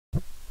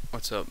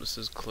What's up? This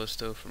is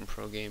Callisto from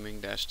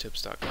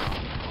ProGaming-Tips.com.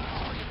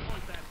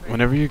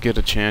 Whenever you get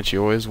a chance,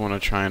 you always want to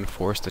try and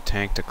force the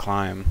tank to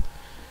climb,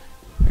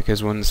 because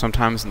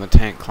sometimes when the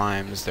tank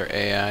climbs, their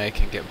AI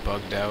can get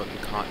bugged out and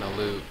caught in a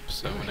loop.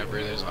 So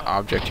whenever there's an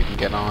object you can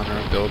get on or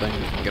a building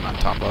you can get on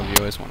top of, you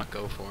always want to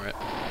go for it.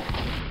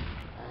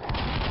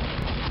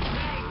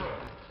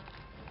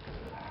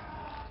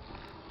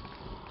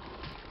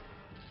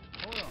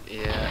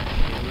 Yeah,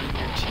 healing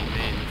your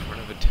teammate in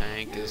front of a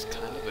tank is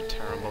kind of a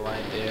terrible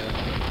idea,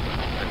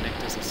 but Nick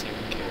doesn't seem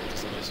to care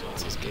because he just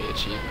wants his gay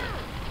achievement.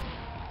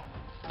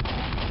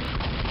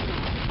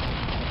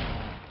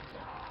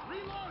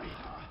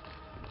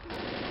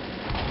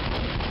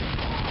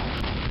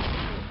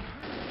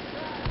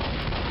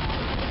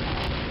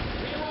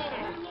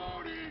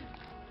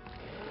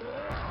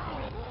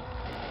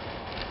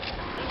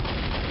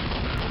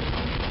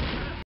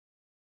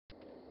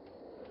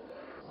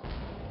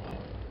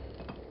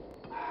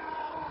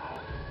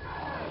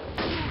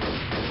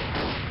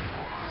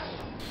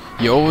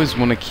 You always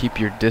want to keep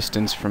your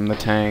distance from the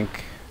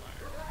tank.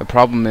 The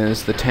problem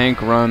is the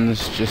tank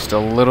runs just a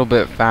little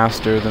bit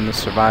faster than the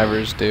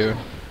survivors do.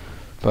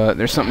 But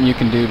there's something you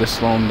can do to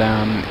slow him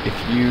down.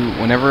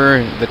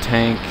 Whenever the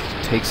tank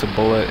takes a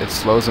bullet, it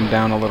slows him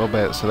down a little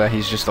bit so that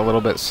he's just a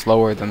little bit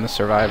slower than the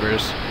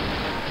survivors.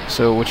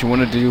 So what you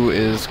want to do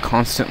is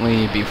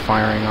constantly be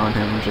firing on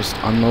him. Just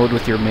unload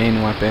with your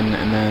main weapon,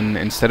 and then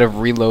instead of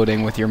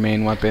reloading with your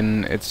main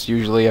weapon, it's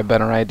usually a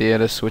better idea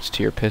to switch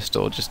to your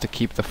pistol just to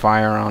keep the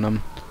fire on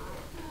him.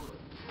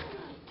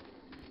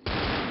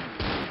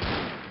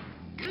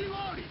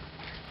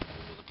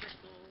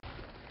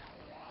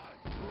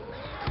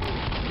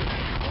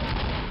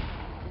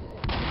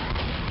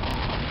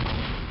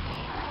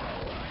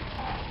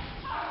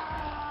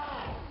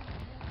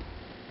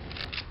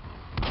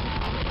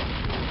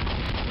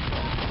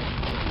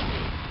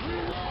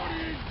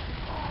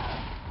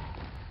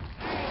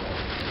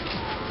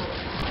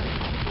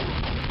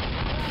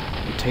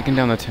 Taking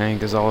down the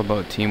tank is all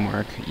about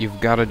teamwork.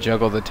 You've got to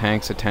juggle the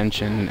tank's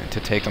attention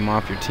to take them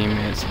off your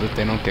teammates so that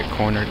they don't get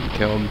cornered and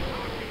killed.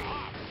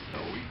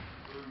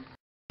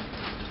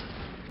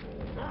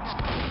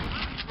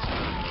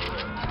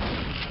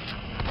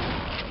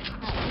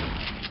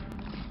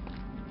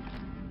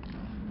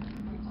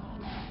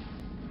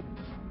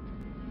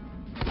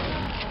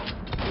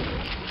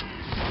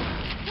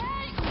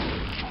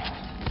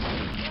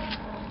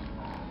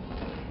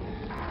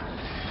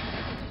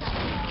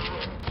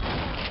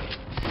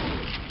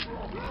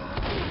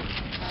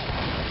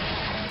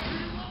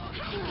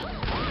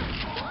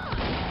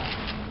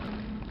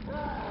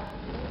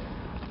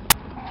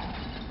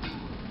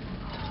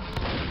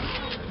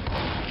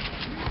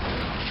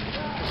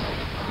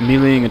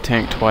 Meleeing a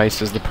tank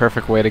twice is the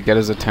perfect way to get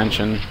his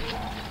attention,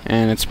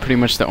 and it's pretty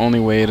much the only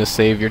way to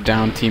save your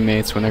down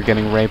teammates when they're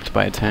getting raped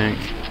by a tank.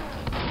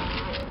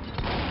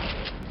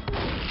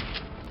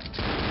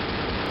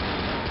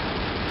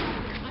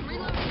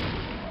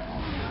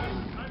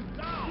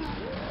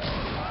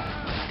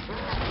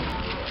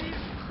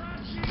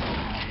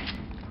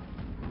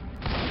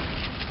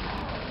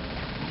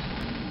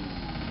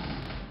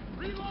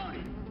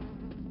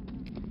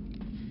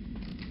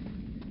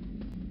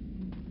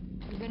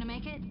 You gonna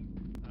make it?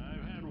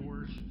 I've had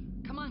worse.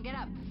 Come on, get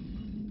up.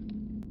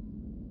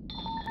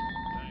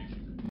 Thanks.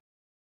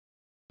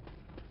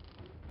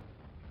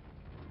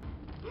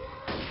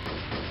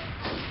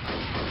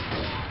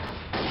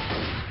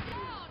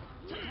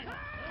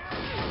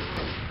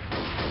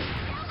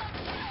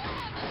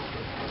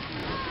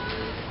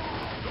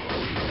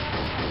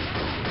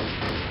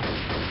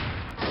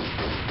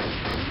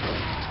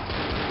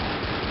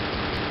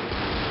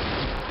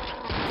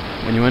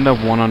 When you end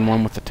up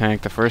one-on-one with the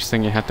tank, the first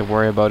thing you have to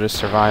worry about is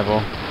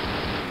survival.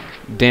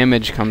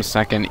 Damage comes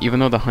second.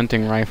 Even though the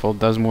hunting rifle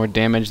does more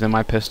damage than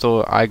my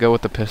pistol, I go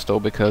with the pistol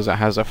because it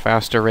has a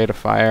faster rate of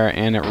fire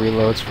and it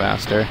reloads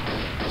faster.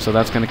 So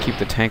that's going to keep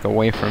the tank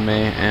away from me,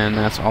 and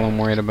that's all I'm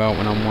worried about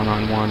when I'm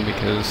one-on-one,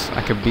 because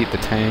I could beat the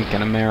tank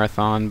in a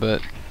marathon,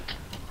 but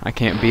I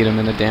can't beat him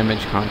in a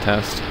damage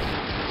contest.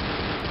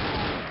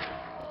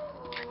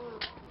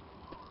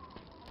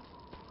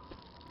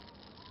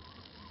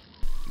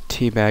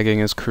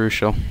 Teabagging is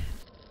crucial.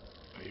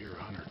 You're a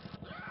hunter.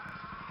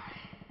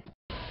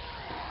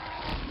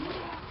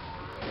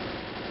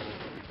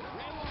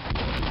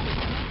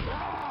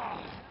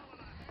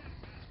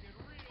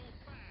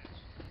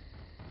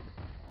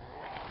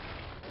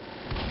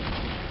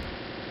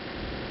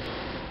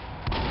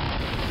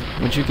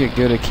 Once you get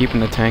good at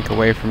keeping the tank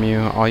away from you,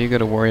 all you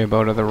gotta worry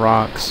about are the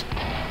rocks.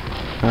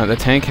 The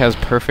tank has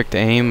perfect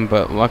aim,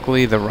 but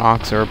luckily the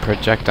rocks are a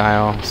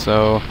projectile,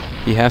 so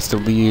he has to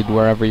lead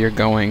wherever you're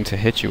going to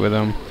hit you with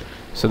them.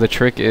 So the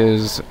trick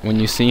is, when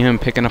you see him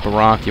picking up a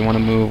rock, you want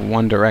to move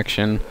one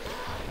direction,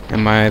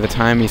 and by the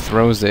time he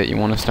throws it, you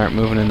want to start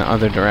moving in the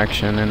other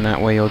direction, and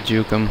that way you'll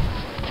juke him.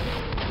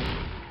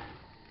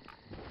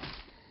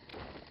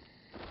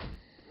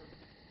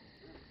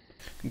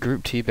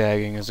 Group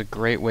teabagging is a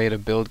great way to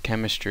build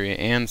chemistry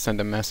and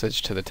send a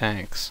message to the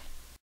tanks.